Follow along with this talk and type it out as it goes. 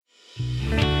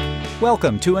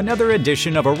Welcome to another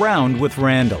edition of Around with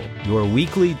Randall, your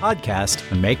weekly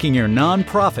podcast on making your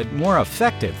nonprofit more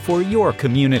effective for your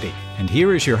community. And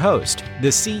here is your host, the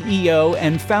CEO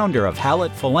and founder of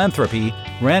Hallett Philanthropy,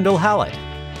 Randall Hallett.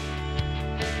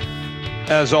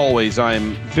 As always,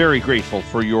 I'm very grateful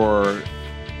for your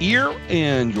ear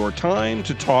and your time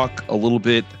to talk a little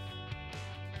bit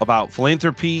about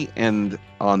philanthropy. And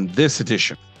on this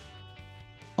edition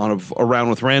of Around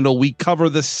with Randall, we cover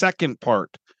the second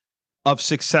part of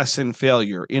success and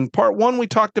failure. In part one, we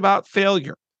talked about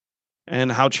failure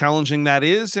and how challenging that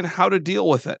is and how to deal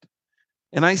with it.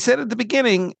 And I said at the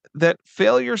beginning that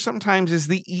failure sometimes is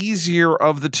the easier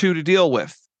of the two to deal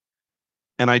with.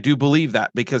 And I do believe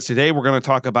that, because today we're going to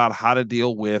talk about how to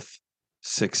deal with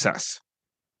success.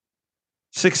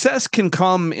 Success can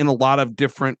come in a lot of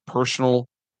different personal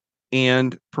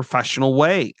and professional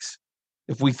ways.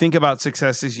 If we think about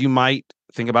success as you might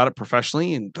think about it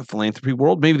professionally in the philanthropy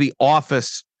world, maybe the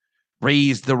office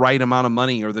raised the right amount of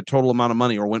money or the total amount of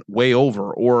money or went way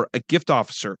over, or a gift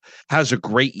officer has a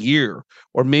great year,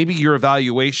 or maybe your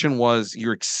evaluation was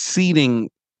you're exceeding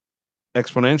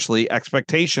exponentially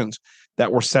expectations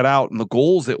that were set out and the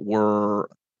goals that were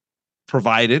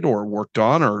provided or worked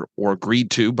on or agreed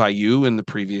to by you in the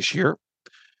previous year.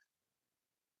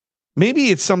 Maybe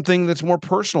it's something that's more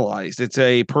personalized. It's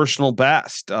a personal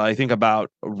best. I think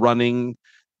about running,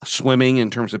 swimming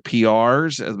in terms of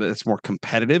PRs. It's more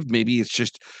competitive. Maybe it's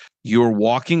just you're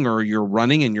walking or you're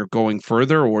running and you're going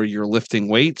further, or you're lifting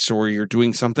weights, or you're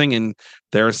doing something and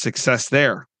there's success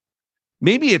there.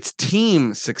 Maybe it's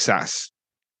team success.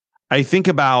 I think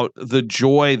about the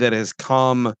joy that has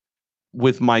come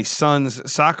with my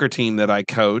son's soccer team that I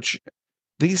coach.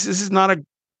 This is not a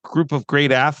group of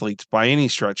great athletes by any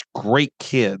stretch, great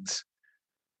kids,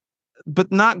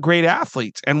 but not great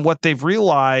athletes. And what they've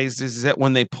realized is that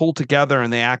when they pull together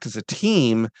and they act as a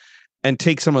team and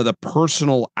take some of the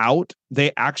personal out,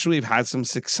 they actually have had some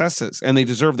successes, and they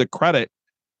deserve the credit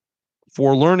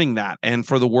for learning that and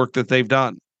for the work that they've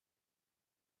done.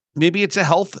 Maybe it's a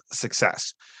health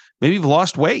success. Maybe you've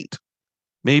lost weight.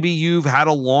 Maybe you've had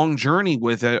a long journey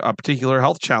with a particular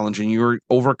health challenge and you're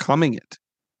overcoming it.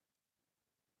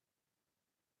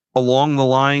 Along the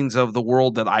lines of the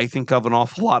world that I think of an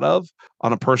awful lot of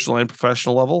on a personal and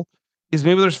professional level is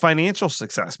maybe there's financial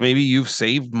success. Maybe you've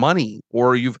saved money,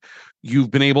 or you've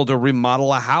been able to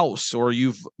remodel a house, or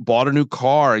you've bought a new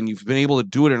car and you've been able to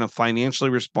do it in a financially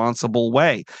responsible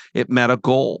way. It met a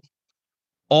goal.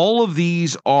 All of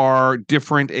these are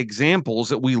different examples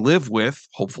that we live with,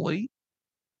 hopefully,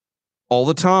 all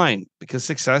the time, because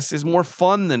success is more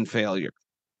fun than failure.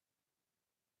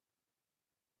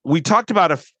 We talked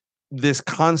about this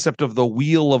concept of the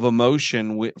wheel of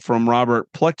emotion from Robert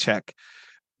Plutchik,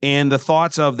 and the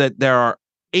thoughts of that there are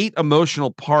 8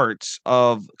 emotional parts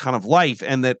of kind of life,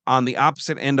 and that on the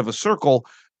opposite end of a circle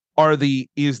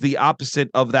is the opposite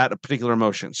of that particular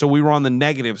emotion. So we were on the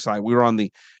negative side. We were on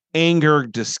the anger,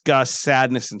 disgust,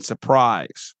 sadness, and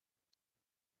surprise.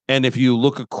 And if you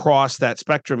look across that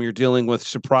spectrum, you're dealing with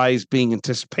surprise being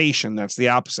anticipation. That's the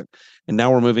opposite. And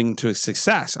now we're moving to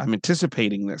success. I'm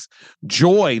anticipating this.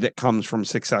 Joy that comes from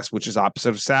success, which is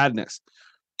opposite of sadness.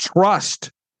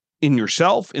 Trust in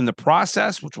yourself, in the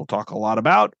process, which we'll talk a lot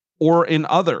about, or in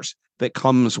others that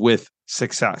comes with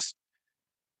success.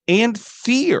 And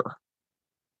fear.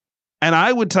 And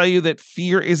I would tell you that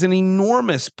fear is an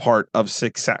enormous part of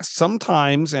success.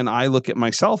 Sometimes, and I look at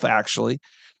myself actually,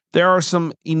 there are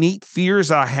some innate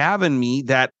fears I have in me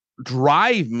that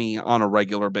drive me on a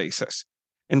regular basis.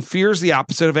 And fear is the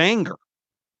opposite of anger.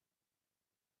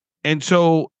 And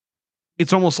so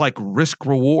it's almost like risk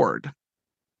reward,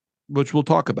 which we'll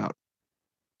talk about.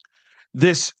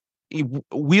 This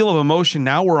wheel of emotion,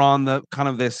 now we're on the kind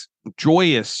of this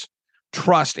joyous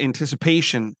trust,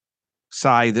 anticipation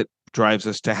side that drives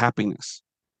us to happiness.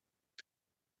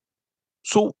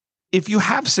 So if you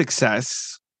have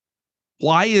success,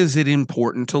 why is it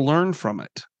important to learn from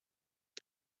it?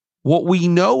 What we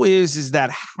know is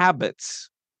that habits,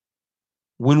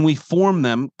 when we form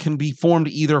them, can be formed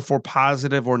either for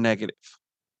positive or negative.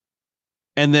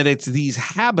 And that it's these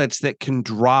habits that can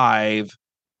drive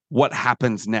what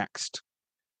happens next.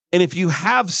 And if you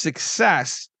have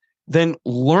success, then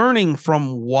learning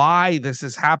from why this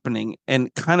is happening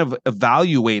and kind of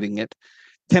evaluating it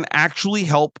can actually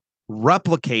help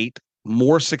replicate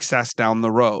more success down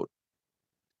the road.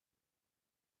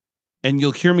 And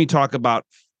you'll hear me talk about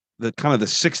the kind of the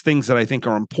 6 things that I think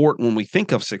are important when we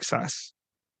think of success.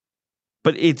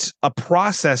 But it's a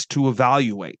process to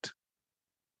evaluate,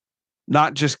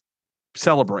 not just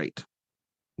celebrate.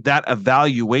 That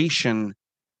evaluation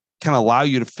can allow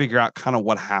you to figure out kind of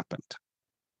what happened.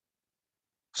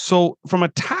 So, from a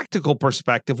tactical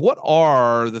perspective, what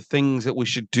are the things that we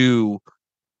should do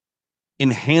in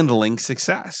handling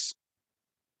success?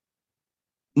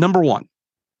 Number one,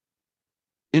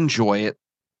 enjoy it.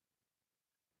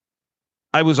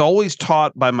 I was always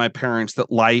taught by my parents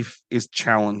that life is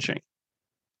challenging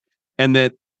and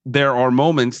that there are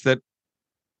moments that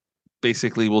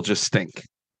basically will just stink,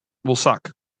 will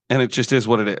suck. And it just is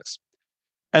what it is.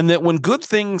 And that when good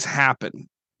things happen,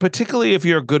 particularly if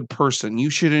you're a good person, you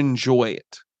should enjoy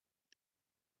it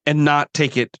and not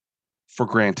take it for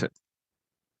granted.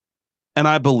 And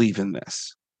I believe in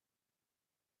this.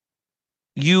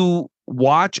 You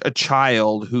watch a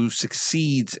child who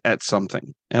succeeds at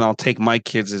something, and I'll take my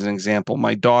kids as an example.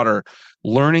 My daughter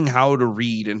learning how to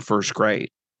read in first grade.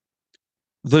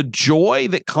 The joy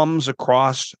that comes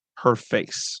across her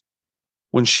face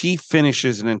when she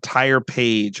finishes an entire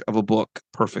page of a book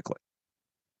perfectly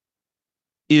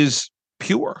is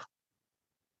pure.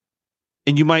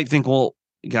 And you might think, well,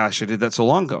 gosh, I did that so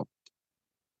long ago.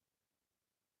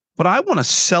 But I want to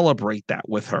celebrate that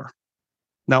with her.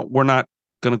 Now, we're not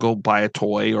going to go buy a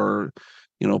toy or,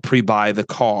 pre-buy the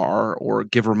car or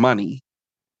give her money.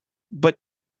 But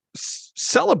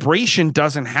celebration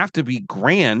doesn't have to be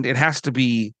grand. It has to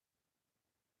be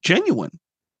genuine.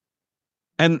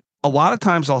 And a lot of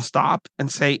times I'll stop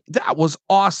and say, that was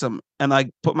awesome. And I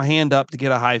put my hand up to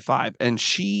get a high five. And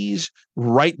she's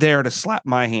right there to slap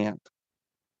my hand.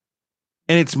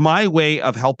 And it's my way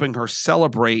of helping her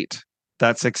celebrate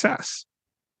that success.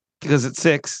 Because at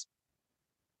 6,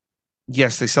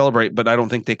 yes, they celebrate, but I don't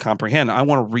think they comprehend. I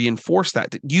want to reinforce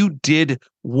that you did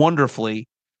wonderfully.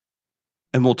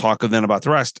 And we'll talk then about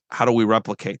the rest. How do we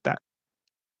replicate that?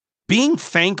 Being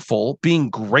thankful,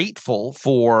 being grateful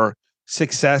for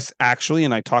success, actually,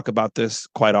 and I talk about this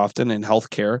quite often in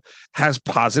healthcare, has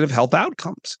positive health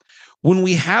outcomes. When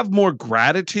we have more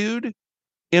gratitude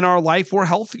in our life, we're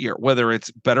healthier, whether it's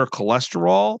better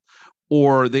cholesterol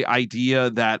or the idea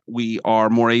that we are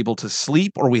more able to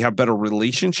sleep or we have better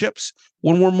relationships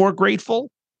when we're more grateful,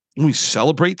 when we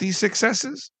celebrate these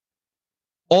successes.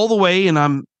 All the way,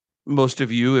 and most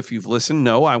of you, if you've listened,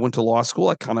 know I went to law school.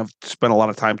 I kind of spent a lot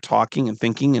of time talking and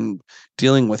thinking and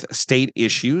dealing with estate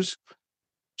issues,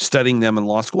 studying them in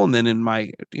law school. And then in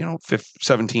my,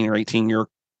 17 or 18 year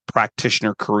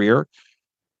practitioner career,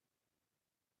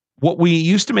 what we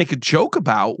used to make a joke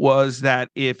about was that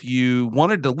if you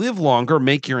wanted to live longer,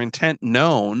 make your intent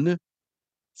known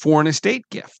for an estate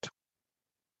gift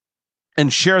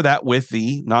and share that with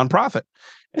the nonprofit.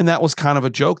 And that was kind of a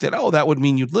joke that, that would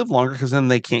mean you'd live longer because then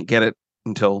they can't get it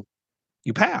until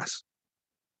you pass.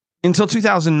 Until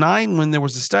 2009, when there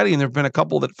was a study, and there have been a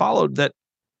couple that followed, that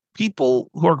people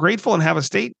who are grateful and have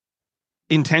estate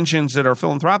intentions that are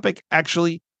philanthropic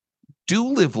actually do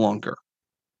live longer.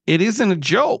 It isn't a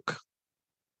joke.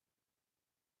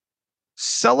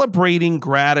 Celebrating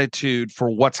gratitude for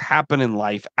what's happened in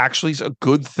life actually is a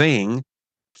good thing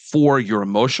for your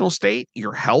emotional state,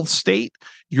 your health state,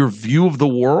 your view of the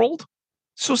world.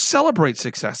 So celebrate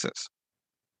successes.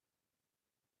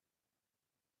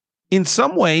 In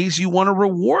some ways, you want to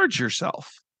reward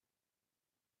yourself.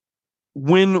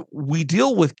 When we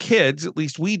deal with kids, at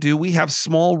least we do, we have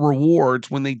small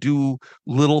rewards when they do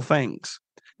little things.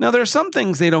 Now, there are some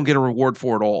things they don't get a reward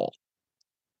for at all.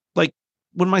 Like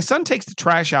when my son takes the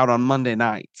trash out on Monday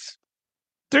nights,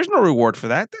 there's no reward for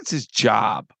that. That's his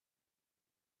job.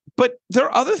 But there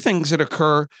are other things that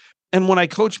occur. And when I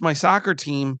coach my soccer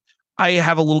team, I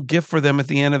have a little gift for them at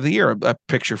the end of the year, a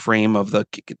picture frame of the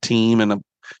team, and if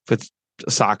it's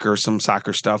soccer, some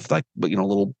soccer stuff, like,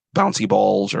 little bouncy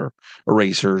balls or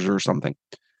erasers or something.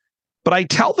 But I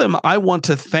tell them I want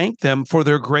to thank them for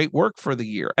their great work for the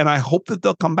year. And I hope that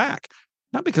they'll come back,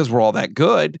 not because we're all that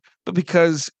good, but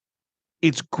because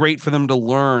it's great for them to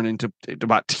learn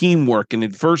about teamwork and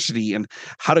adversity and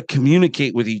how to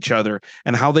communicate with each other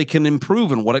and how they can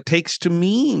improve and what it takes to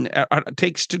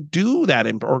do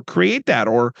that or create that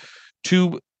or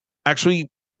to actually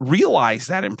realize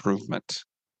that improvement.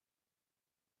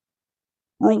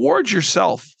 Reward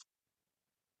yourself.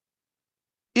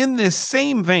 In this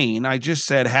same vein, I just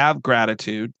said have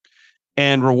gratitude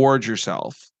and reward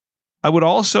yourself. I would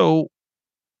also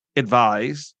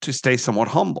advise to stay somewhat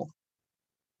humble.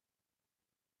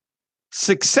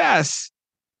 Success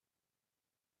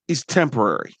is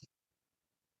temporary.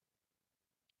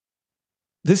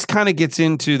 This kind of gets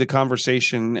into the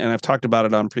conversation, and I've talked about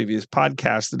it on previous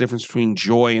podcasts, the difference between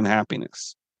joy and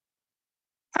happiness.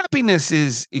 Happiness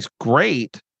is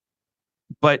great,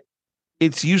 but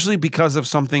it's usually because of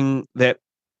something that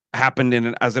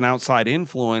happened as an outside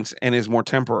influence and is more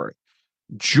temporary.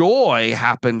 Joy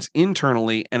happens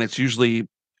internally, and it's usually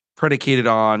predicated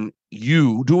on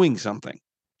you doing something.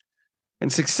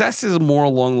 And success is more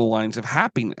along the lines of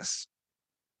happiness,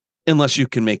 unless you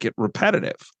can make it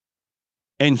repetitive.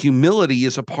 And humility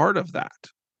is a part of that.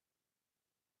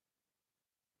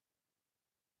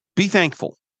 Be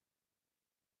thankful.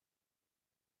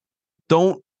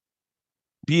 Don't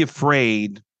be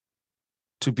afraid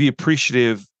to be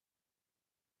appreciative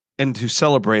and to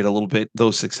celebrate a little bit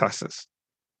those successes.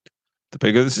 The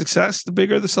bigger the success, the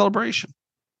bigger the celebration.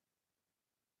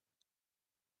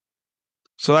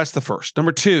 So that's the first.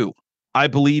 Number two, I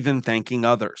believe in thanking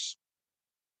others.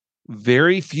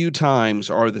 Very few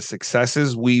times are the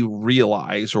successes we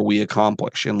realize or we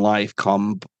accomplish in life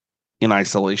come in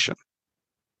isolation.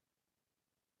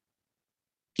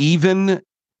 Even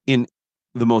in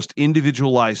the most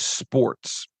individualized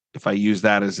sports, if I use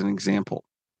that as an example,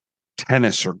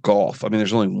 tennis or golf, I mean,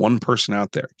 there's only one person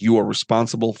out there. You are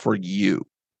responsible for you.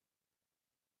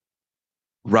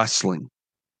 Wrestling,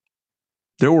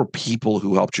 there were people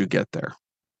who helped you get there.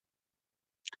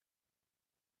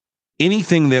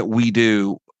 Anything that we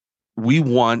do,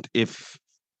 if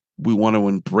we want to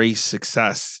embrace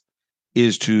success,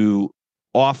 is to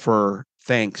offer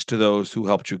thanks to those who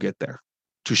helped you get there,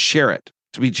 to share it,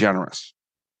 to be generous.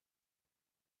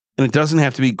 And it doesn't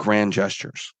have to be grand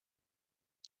gestures.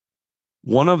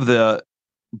 One of the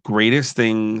greatest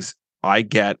things I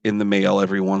get in the mail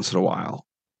every once in a while,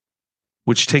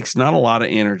 which takes not a lot of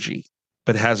energy,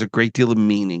 but has a great deal of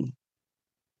meaning,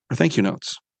 are thank you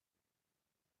notes.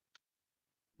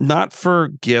 Not for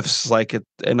gifts like it,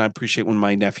 and I appreciate when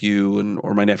my nephew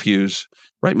or my nephews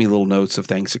write me little notes of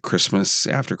thanks at Christmas,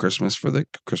 after Christmas, for the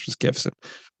Christmas gifts.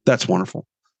 That's wonderful.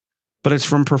 But it's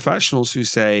from professionals who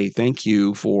say, thank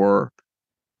you for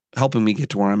helping me get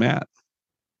to where I'm at.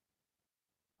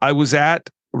 I was at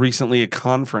recently a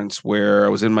conference where I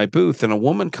was in my booth and a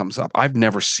woman comes up. I've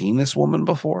never seen this woman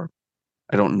before.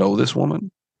 I don't know this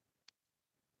woman.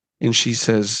 And she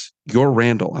says, "You're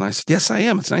Randall." And I said, "Yes, I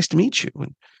am. It's nice to meet you."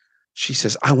 And she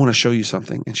says, "I want to show you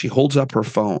something." And she holds up her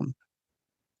phone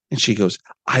and she goes,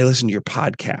 "I listen to your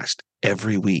podcast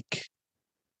every week.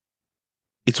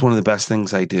 It's one of the best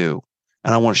things I do.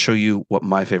 And I want to show you what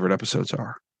my favorite episodes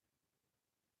are."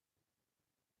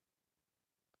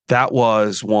 That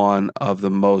was one of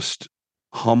the most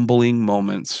humbling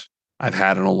moments I've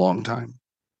had in a long time.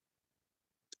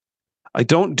 I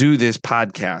don't do this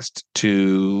podcast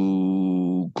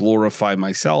to glorify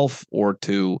myself or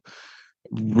to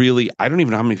really, I don't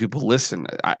even know how many people listen.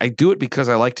 I do it because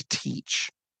I like to teach.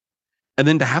 And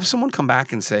then to have someone come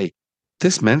back and say,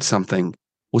 this meant something,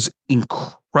 was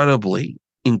incredibly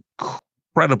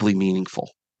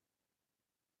meaningful.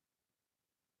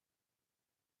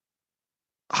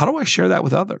 How do I share that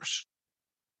with others?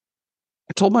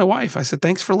 I told my wife, I said,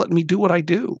 thanks for letting me do what I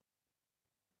do.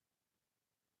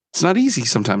 It's not easy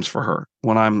sometimes for her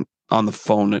when I'm on the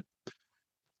phone at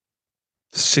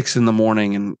 6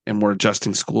 a.m. and we're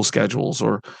adjusting school schedules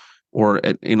or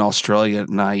in Australia at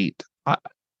night. I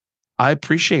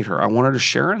appreciate her. I want her to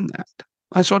share in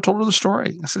that. So I told her the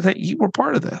story. I said, hey, you were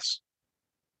part of this.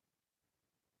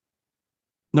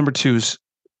 Number 2 is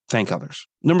thank others.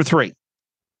 Number 3,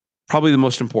 probably the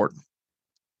most important,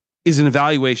 is an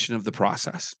evaluation of the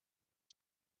process.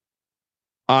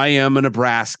 I am a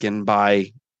Nebraskan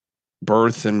by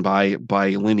birth and by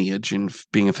lineage and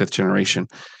being a 5th generation.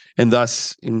 And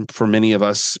thus, for many of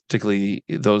us, particularly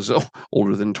those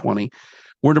older than 20,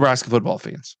 we're Nebraska football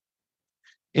fans.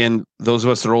 And those of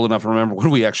us that are old enough to remember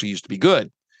when we actually used to be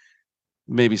good,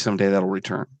 maybe someday that'll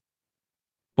return.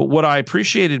 But what I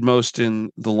appreciated most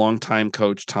in the longtime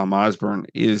coach, Tom Osborne,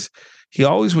 is he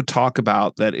always would talk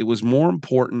about that it was more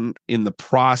important in the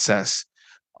process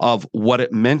of what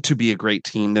it meant to be a great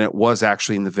team than it was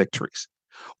actually in the victories.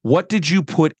 What did you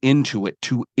put into it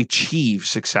to achieve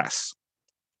success?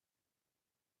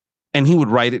 And he would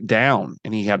write it down,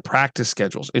 and he had practice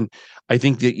schedules. And I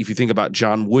think that if you think about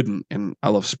John Wooden, and I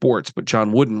love sports, but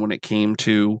John Wooden, when it came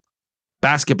to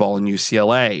basketball in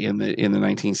UCLA in the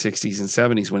 1960s and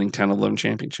 70s, winning 10, 11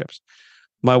 championships.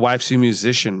 My wife's a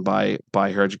musician by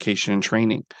her education and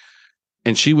training.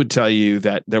 And she would tell you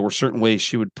that there were certain ways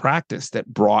she would practice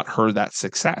that brought her that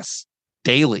success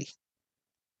daily.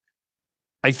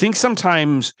 I think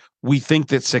sometimes we think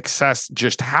that success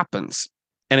just happens,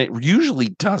 and it usually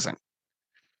doesn't.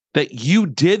 That you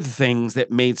did things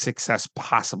that made success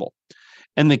possible.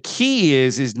 And the key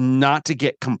is not to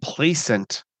get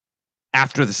complacent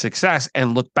after the success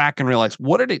and look back and realize,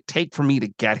 what did it take for me to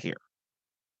get here?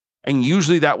 And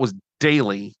usually that was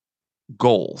daily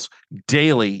goals,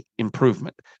 daily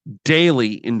improvement,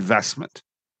 daily investment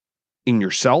in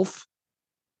yourself,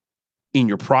 in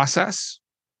your process,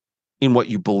 in what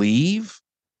you believe,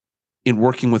 in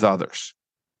working with others.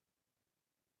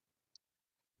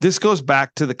 This goes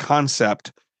back to the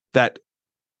concept that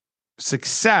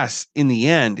success in the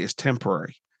end is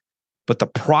temporary, but the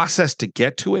process to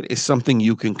get to it is something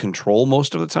you can control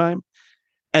most of the time.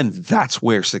 And that's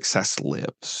where success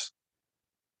lives.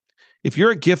 If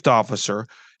you're a gift officer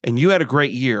and you had a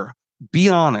great year, be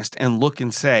honest and look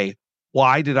and say,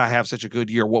 why did I have such a good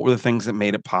year? What were the things that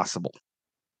made it possible?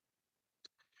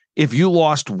 If you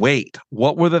lost weight,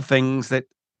 what were the things that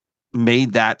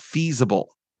made that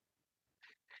feasible?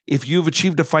 If you've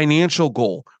achieved a financial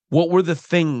goal, what were the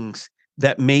things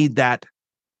that made that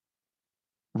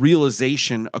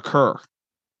realization occur?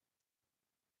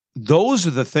 Those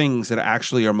are the things that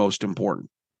actually are most important.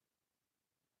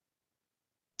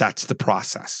 That's the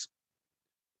process.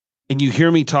 And you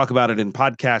hear me talk about it in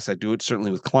podcasts. I do it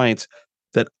certainly with clients,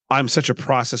 that I'm such a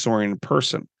process-oriented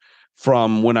person.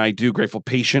 From when I do Grateful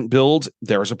Patient builds,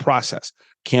 there's a process.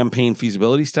 Campaign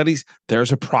feasibility studies,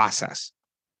 there's a process.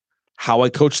 How I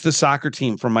coach the soccer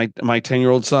team for my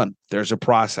 10-year-old son, there's a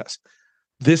process.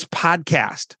 This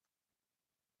podcast,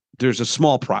 there's a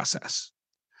small process.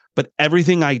 But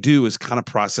everything I do is kind of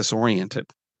process-oriented.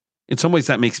 In some ways,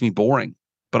 that makes me boring,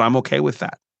 but I'm okay with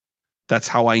that. That's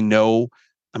how I know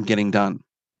I'm getting done.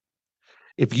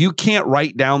 If you can't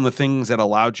write down the things that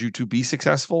allowed you to be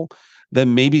successful,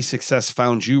 then maybe success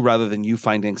found you rather than you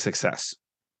finding success.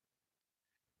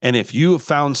 And if you have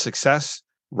found success,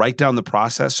 write down the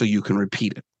process so you can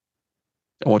repeat it.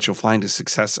 And what you'll find is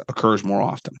success occurs more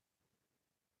often.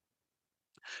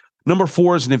 Number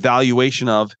 4 is an evaluation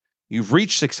of, you've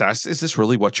reached success. Is this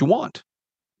really what you want?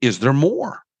 Is there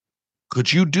more?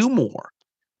 Could you do more?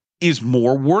 Is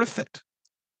more worth it?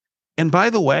 And by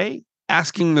the way,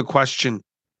 asking the question,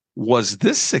 was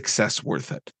this success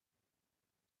worth it?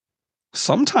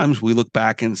 Sometimes we look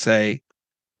back and say,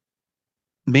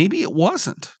 maybe it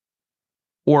wasn't,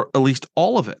 or at least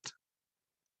all of it.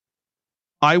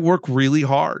 I work really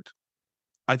hard.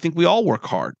 I think we all work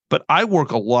hard, but I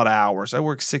work a lot of hours. I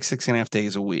work 6.5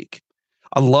 days a week.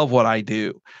 I love what I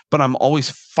do, but I'm always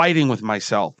fighting with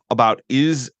myself about,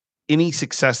 is any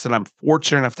success that I'm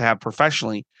fortunate enough to have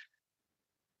professionally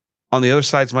on the other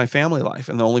side is my family life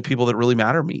and the only people that really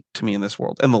matter to me in this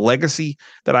world. And the legacy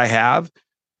that I have,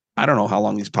 I don't know how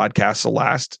long these podcasts will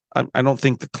last. I don't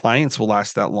think the clients will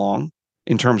last that long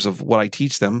in terms of what I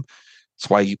teach them. That's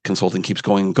why consulting keeps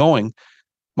going and going.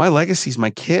 My legacy is my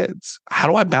kids. How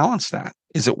do I balance that?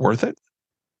 Is it worth it?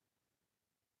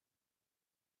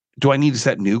 Do I need to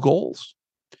set new goals?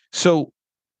 So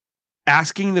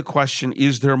asking the question,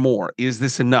 is there more? Is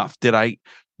this enough? Did I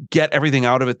get everything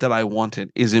out of it that I wanted,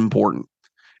 is important.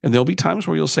 And there'll be times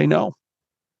where you'll say, no,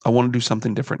 I want to do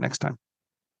something different next time.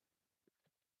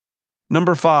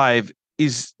 Number 5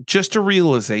 is just a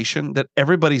realization that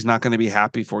everybody's not going to be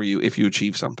happy for you if you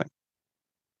achieve something.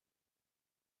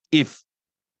 If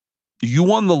you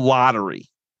won the lottery,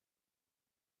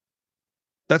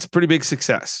 that's a pretty big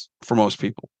success for most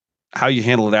people. How you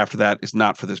handle it after that is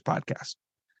not for this podcast.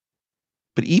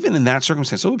 But even in that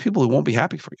circumstance, there'll be people who won't be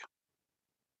happy for you.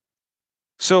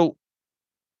 So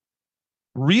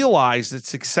realize that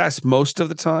success most of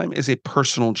the time is a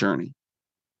personal journey.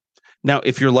 Now,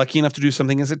 if you're lucky enough to do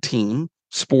something as a team,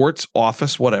 sports,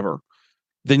 office, whatever,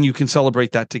 then you can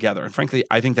celebrate that together. And frankly,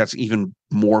 I think that's even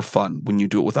more fun when you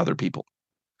do it with other people.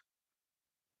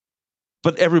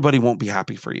 But everybody won't be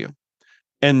happy for you.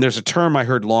 And there's a term I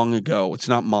heard long ago. It's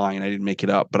not mine. I didn't make it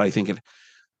up, but I think it.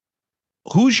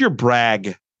 Who's your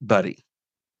brag buddy?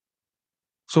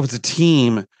 So if it's a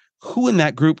team, who in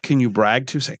that group can you brag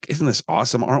to? Say, isn't this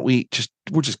awesome? We're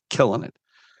just killing it.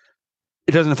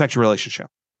 It doesn't affect your relationship.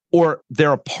 Or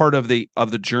they're a part of the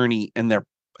journey and they're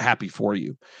happy for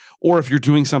you. Or if you're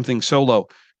doing something solo,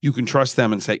 you can trust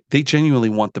them and say, they genuinely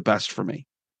want the best for me.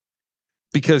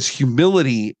 Because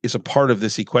humility is a part of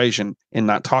this equation and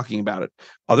not talking about it.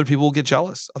 Other people will get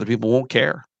jealous. Other people won't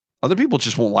care. Other people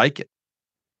just won't like it.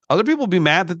 Other people will be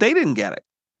mad that they didn't get it.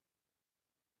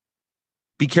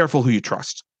 Be careful who you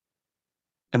trust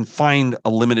and find a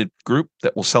limited group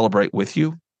that will celebrate with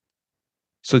you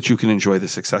so that you can enjoy the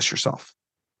success yourself.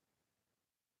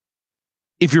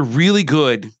 If you're really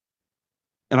good,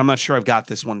 and I'm not sure I've got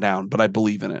this one down, but I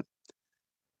believe in it,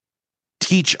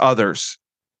 teach others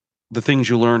the things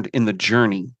you learned in the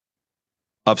journey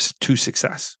to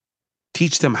success.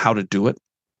 Teach them how to do it.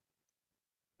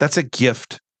 That's a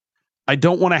gift. I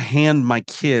don't want to hand my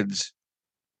kids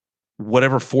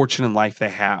whatever fortune in life they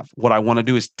have. What I want to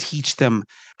do is teach them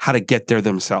how to get there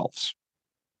themselves.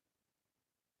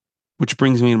 Which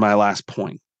brings me to my last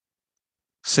point.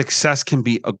 Success can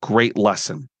be a great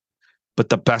lesson, But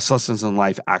the best lessons in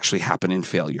life actually happen in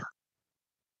failure.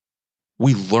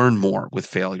 We learn more with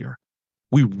failure.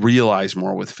 We realize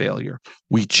more with failure.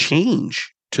 We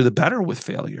change to the better with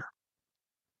failure.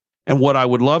 And what I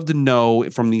would love to know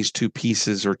from these two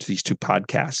pieces or these two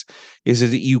podcasts is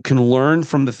that you can learn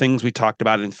from the things we talked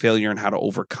about in failure and how to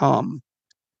overcome,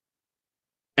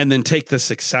 and then take the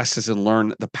successes and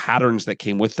learn the patterns that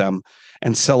came with them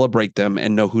and celebrate them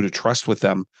and know who to trust with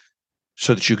them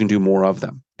so that you can do more of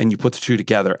them. And you put the two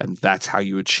together, and that's how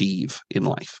you achieve in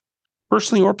life,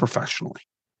 personally or professionally.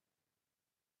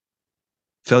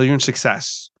 Failure and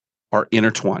success are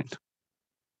intertwined.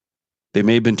 They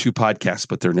may have been two podcasts,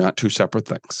 but they're not two separate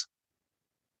things.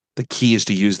 The key is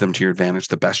to use them to your advantage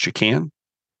the best you can,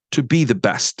 to be the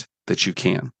best that you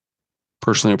can,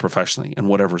 personally or professionally, and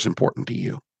whatever's important to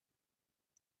you.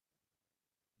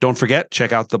 Don't forget,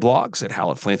 check out the blogs at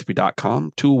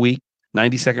hallettphilanthropy.com, 2 a week,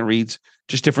 90-second reads,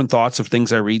 just different thoughts of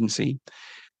things I read and see.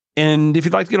 And if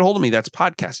you'd like to get a hold of me, that's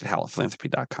podcast at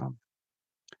hallettphilanthropy.com.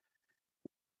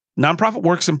 Nonprofit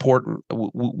work's important.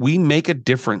 We make a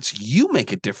difference. You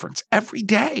make a difference every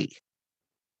day.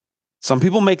 Some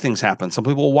people make things happen. Some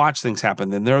people watch things happen.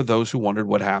 Then there are those who wondered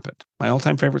what happened. My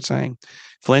all-time favorite saying,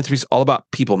 philanthropy is all about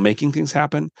people making things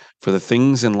happen for the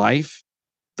things in life,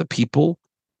 the people,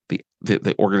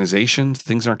 the organizations,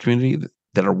 things in our community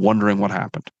that are wondering what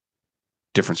happened.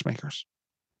 Difference makers.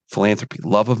 Philanthropy,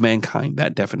 love of mankind,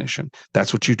 that definition.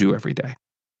 That's what you do every day.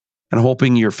 And I'm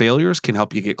hoping your failures can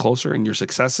help you get closer and your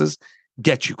successes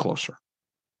get you closer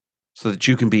so that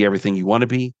you can be everything you want to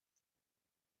be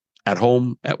at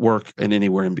home, at work, and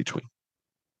anywhere in between.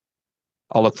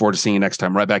 I'll look forward to seeing you next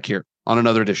time right back here on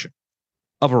another edition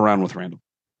of Around with Randall.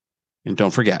 And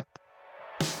don't forget,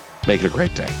 make it a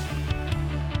great day.